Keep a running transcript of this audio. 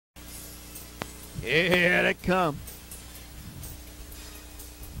Here they come.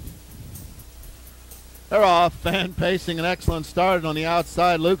 They're off. Fan pacing an excellent start on the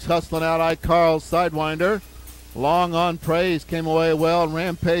outside. Luke's hustling out iCarl's Sidewinder. Long on Praise came away well.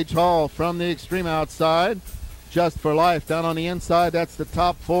 Rampage Hall from the extreme outside. Just for Life down on the inside. That's the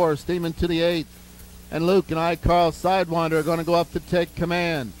top four. Steaming to the eighth. And Luke and iCarl's Sidewinder are going to go up to take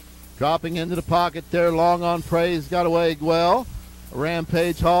command. Dropping into the pocket there. Long on Praise got away well.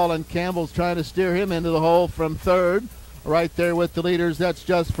 Rampage Hall and Campbell's trying to steer him into the hole from third. Right there with the leaders. That's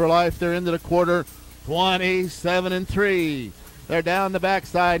Just for Life. They're into the quarter. 27-3. They're down the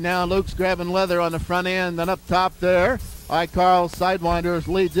backside now. Luke's grabbing leather on the front end. Then up top there, iCarl's Sidewinder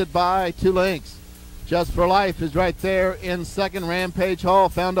leads it by 2 lengths. Just for Life is right there in second. Rampage Hall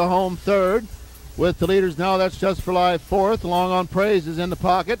found a home third. With the leaders now, that's Just for Life fourth. Long on Praise is in the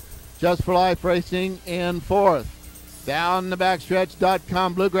pocket. Just for Life racing in fourth. Down the backstretch,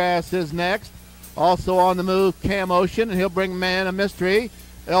 .com Bluegrass is next. Also on the move, Cam Ocean, and he'll bring Man of Mystery.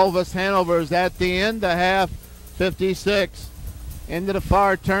 Elvis Hanover's at the end, the half 56. Into the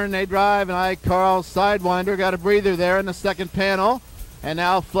far turn they drive, and iCarl's Sidewinder got a breather there in the second panel. And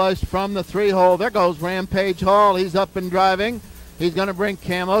now flushed from the 3-hole. There goes Rampage Hall. He's up and driving. He's going to bring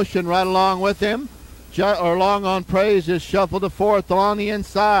Cam Ocean right along with him. Long on Praise just shuffled to fourth along the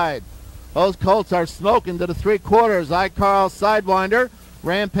inside. Those colts are smoking to the 3/4. iCarl's Sidewinder,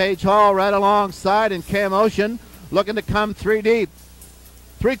 Rampage Hall right alongside, and Cam Ocean looking to come 3 deep.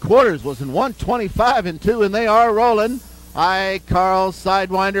 3/4 was in 125-2, and they are rolling. iCarl's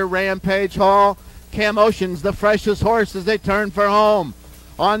Sidewinder, Rampage Hall. Cam Ocean's the freshest horse as they turn for home.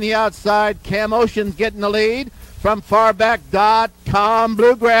 On the outside, Cam Ocean's getting the lead. From far back, .com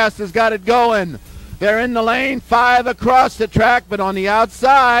Bluegrass has got it going. They're in the lane, 5 across the track, but on the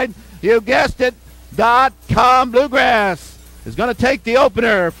outside, you guessed it, .com Bluegrass is going to take the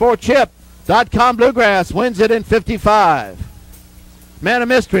opener for Chip. .com Bluegrass wins it in 55. Man of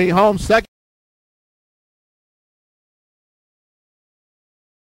Mystery home second.